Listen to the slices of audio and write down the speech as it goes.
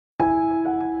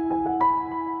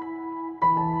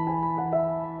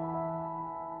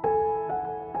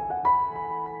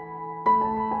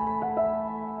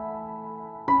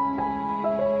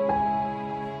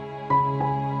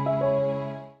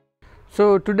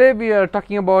So today we are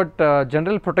talking about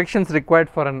general protections required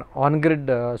for an on-grid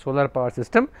solar power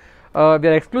system. We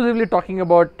are exclusively talking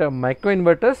about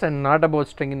microinverters and not about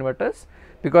string inverters,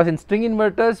 because in string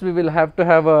inverters we will have to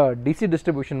have a DC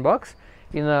distribution box.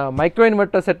 In a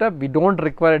microinverter setup we do not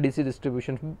require a DC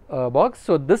distribution box.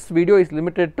 So this video is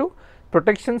limited to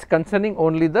protections concerning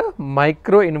only the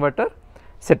microinverter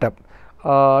setup.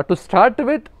 To start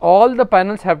with, all the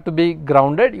panels have to be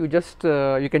grounded. You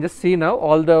can just see now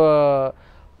all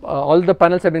the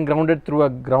panels have been grounded through a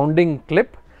grounding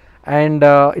clip, and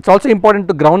it is also important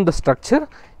to ground the structure.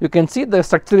 You can see the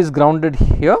structure is grounded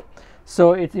here.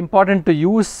 So it is important to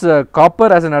use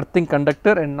copper as an earthing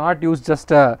conductor and not use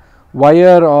just a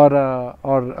wire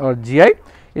or GI.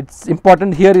 It is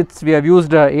important here. We have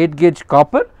used 8 gauge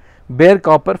copper, bare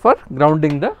copper, for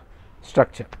grounding the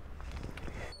structure.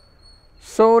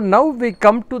 So now we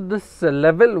come to this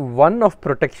level 1 of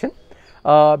protection.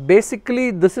 Basically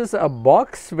this is a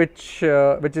box which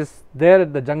is there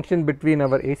at the junction between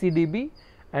our ACDB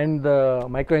and the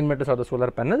microinverters or the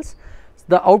solar panels.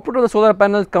 The output of the solar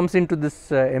panel comes into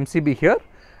this MCB here,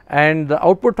 and the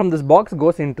output from this box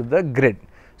goes into the grid.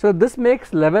 So this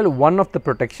makes level 1 of the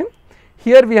protection.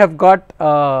 Here we have got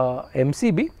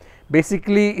MCB.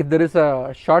 Basically if there is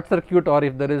a short circuit or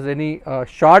if there is any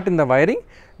short in the wiring,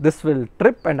 this will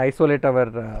trip and isolate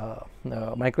our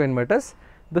microinverters.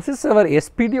 This is our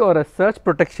SPD, or a surge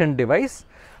protection device.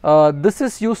 This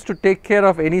is used to take care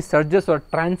of any surges or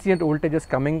transient voltages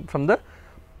coming from the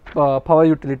power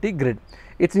utility grid.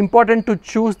 It is important to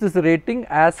choose this rating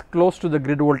as close to the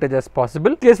grid voltage as possible.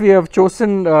 In case we have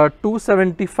chosen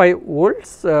 275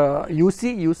 volts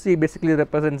UC basically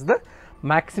represents the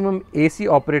maximum AC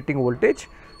operating voltage.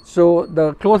 So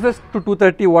the closest to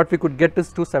 230 watt we could get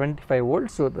is 275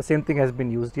 volts. So the same thing has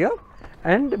been used here,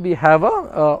 and we have a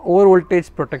over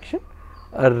voltage protection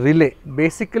relay.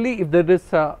 Basically if there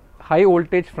is a high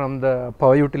voltage from the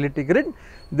power utility grid,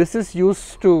 this is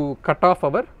used to cut off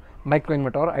our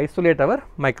microinverter or isolate our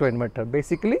microinverter.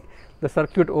 Basically the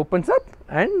circuit opens up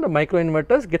and the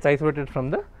microinverters gets isolated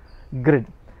from the grid.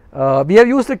 We have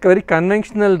used a very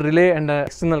conventional relay and an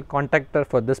external contactor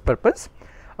for this purpose.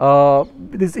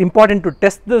 It is important to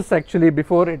test this actually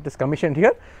before it is commissioned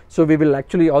here. So we will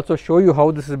actually also show you how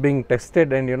this is being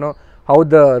tested, and how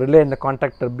the relay and the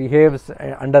contactor behaves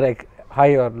under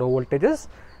high or low voltages.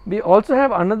 We also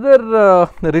have another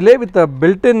relay with a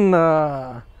built-in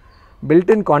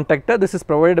contactor. This is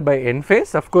provided by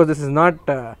Enphase. Of course this is not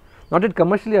yet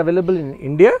commercially available in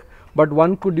India, but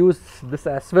one could use this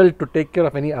as well to take care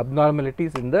of any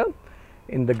abnormalities in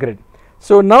the grid.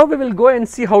 So now we will go and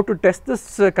see how to test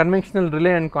this conventional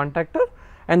relay and contactor,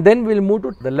 and then we will move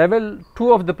to the level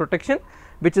 2 of the protection,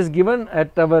 which is given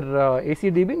at our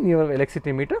ACDB near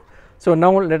electricity meter. So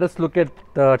now let us look at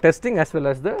the testing as well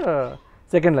as the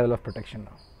second level of protection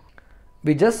now.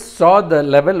 We just saw the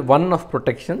level 1 of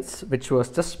protections, which was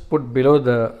just put below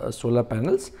the solar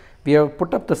panels. We have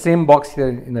put up the same box here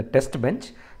in the test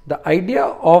bench. The idea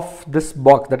of this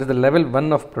box, that is the level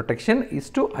 1 of protection, is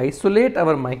to isolate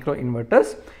our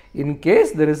microinverters in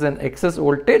case there is an excess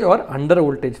voltage or under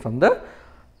voltage from the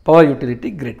power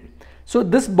utility grid. So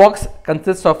this box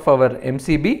consists of our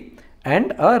MCB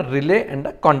and a relay and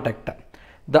a contactor.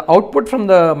 The output from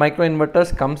the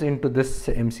microinverters comes into this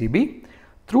MCB.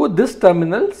 Through this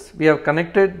terminals we have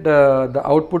connected the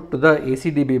output to the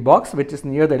ACDB box, which is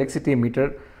near the electricity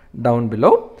meter down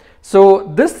below.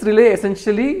 So this relay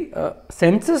essentially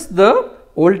senses the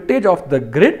voltage of the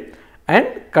grid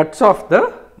and cuts off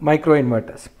the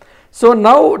microinverters. So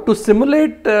now to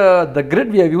simulate the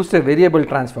grid, we have used a variable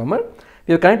transformer.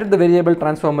 We have connected the variable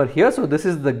transformer here. So this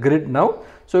is the grid now.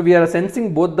 So we are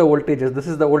sensing both the voltages. This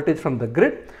is the voltage from the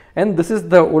grid, and this is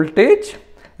the voltage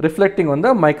reflecting on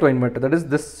the microinverter, that is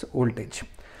this voltage.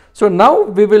 So now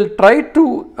we will try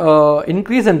to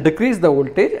increase and decrease the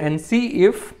voltage and see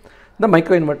if the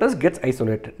microinverters gets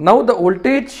isolated. Now the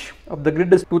voltage of the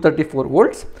grid is 234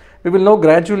 volts. We will now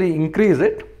gradually increase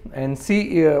it and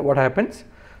see what happens.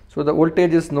 So the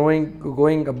voltage is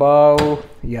going above,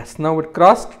 yes, now it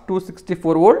crossed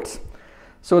 264 volts.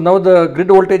 So now the grid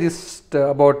voltage is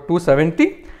about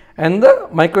 270, and the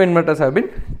microinverters have been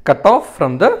cut off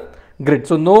from the grid.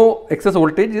 So no excess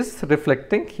voltage is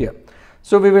reflecting here.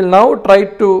 So we will now try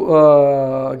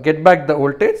to get back the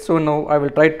voltage. So now I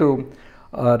will try to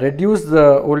reduce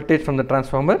the voltage from the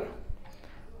transformer.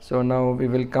 So now we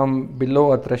will come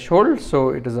below a threshold. So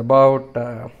it is about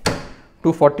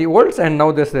 240 volts, and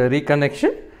now there is a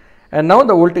reconnection, and now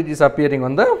the voltage is appearing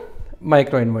on the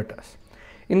microinverters.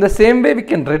 In the same way we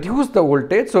can reduce the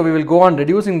voltage. So we will go on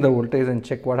reducing the voltage and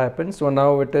check what happens. So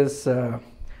now it is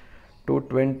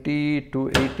 220,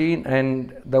 218,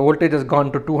 and the voltage has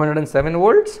gone to 207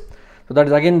 volts. So that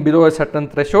is again below a certain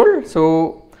threshold.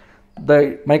 So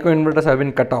the microinverters have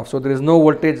been cut off. So there is no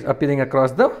voltage appearing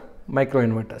across the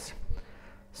microinverters.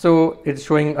 So it's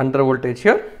showing under voltage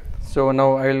here. So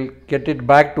now I will get it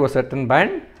back to a certain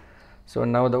band. So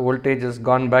now the voltage has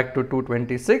gone back to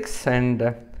 226,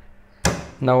 and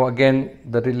now again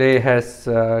the relay has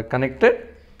connected.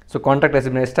 So contact has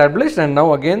been established, and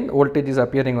now again voltage is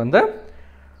appearing on the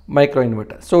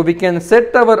microinverter. So we can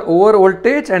set our over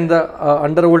voltage and the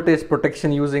under voltage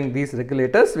protection using these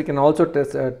regulators. We can also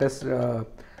set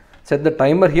the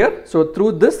timer here. So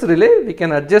through this relay we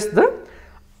can adjust the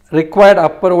required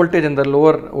upper voltage and the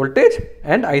lower voltage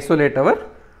and isolate our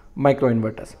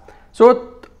microinverters.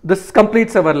 So this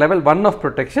completes our level 1 of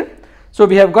protection. So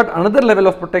we have got another level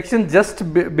of protection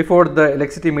just before the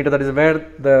electricity meter, that is where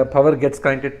the power gets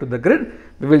connected to the grid.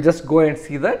 We will just go and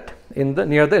see that in the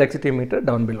near the electricity meter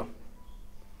down below.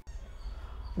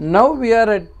 Now we are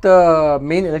at the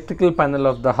main electrical panel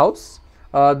of the house.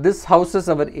 This houses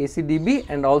our ACDB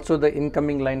and also the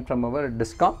incoming line from our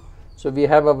DISCOM. So we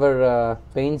have our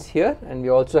paints here, and we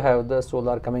also have the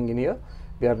solar coming in here.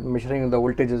 We are measuring the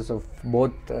voltages of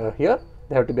both here.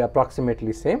 They have to be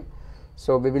approximately same.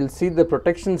 So we will see the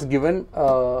protections given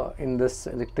in this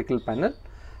electrical panel.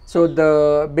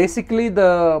 So basically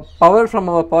the power from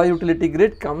our power utility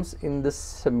grid comes in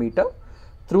this meter.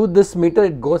 Through this meter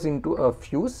it goes into a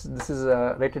fuse. This is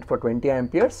rated for 20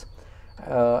 amperes.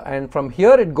 And from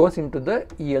here it goes into the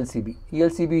ELCB.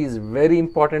 ELCB is very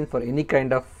important for any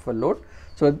kind of load.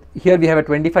 So here we have a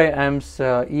 25 amps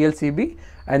ELCB,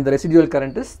 and the residual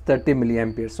current is 30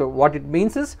 milliamperes. So what it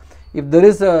means is, if there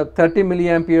is a 30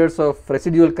 milliamperes of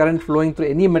residual current flowing through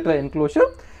any metal enclosure,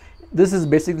 this is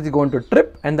basically going to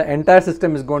trip and the entire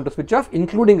system is going to switch off,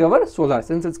 including our solar.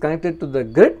 Since it's connected to the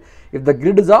grid, if the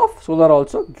grid is off, solar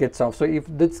also gets off. So if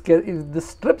this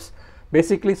trips,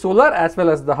 basically solar as well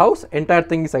as the house, entire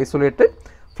thing is isolated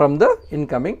from the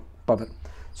incoming power.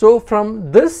 So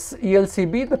from this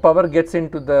ELCB, the power gets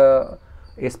into the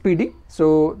SPD.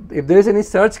 So if there is any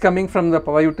surge coming from the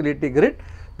power utility grid,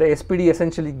 the SPD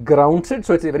essentially grounds it.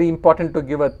 So it's very important to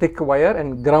give a thick wire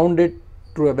and ground it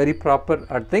through a very proper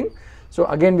earthing. So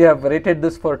again we have rated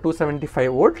this for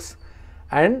 275 volts,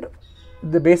 and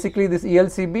basically this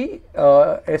ELCB,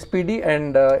 SPD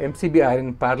and MCB are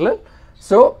in parallel.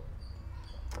 So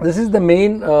this is the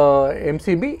main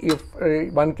MCB.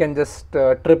 If one can just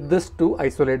trip this to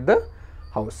isolate the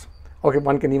house. Okay,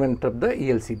 one can even trip the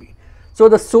ELCB. So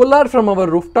the solar from our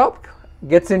rooftop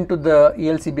gets into the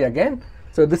ELCB again.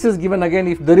 So this is given again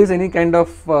if there is any kind of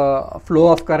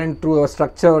flow of current through a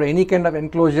structure or any kind of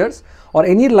enclosures or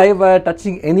any live wire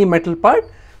touching any metal part,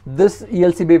 this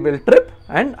ELCB will trip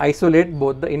and isolate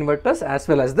both the inverters as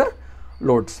well as the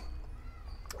loads.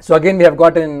 So again we have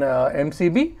got an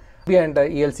MCB and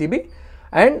ELCB,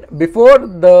 and before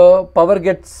the power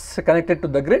gets connected to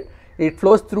the grid, it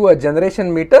flows through a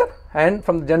generation meter, and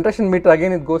from the generation meter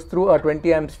again it goes through a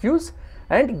 20 amps fuse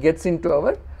and gets into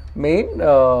our main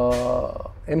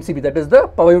MCB, that is the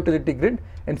power utility grid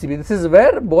MCB. This is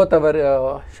where both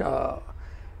our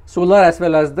solar as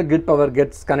well as the grid power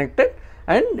gets connected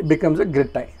and becomes a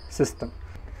grid tie system.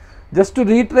 Just to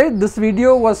reiterate, this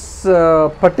video was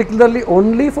particularly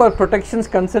only for protections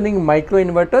concerning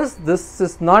microinverters. This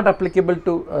is not applicable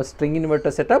to a string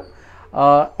inverter setup.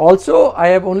 Also, I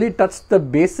have only touched the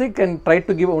basic and tried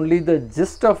to give only the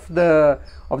gist of the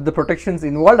protections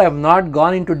involved. I have not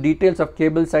gone into details of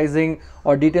cable sizing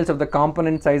or details of the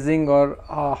component sizing or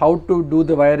how to do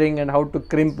the wiring and how to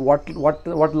crimp, what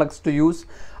lugs to use.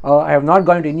 I have not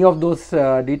gone into any of those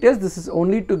details. This is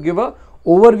only to give a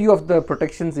overview of the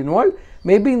protections involved.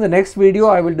 Maybe in the next video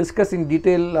I will discuss in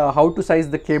detail how to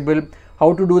size the cable,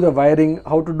 how to do the wiring,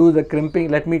 how to do the crimping.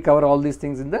 Let me cover all these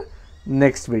things in the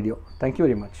next video. Thank you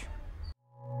very much.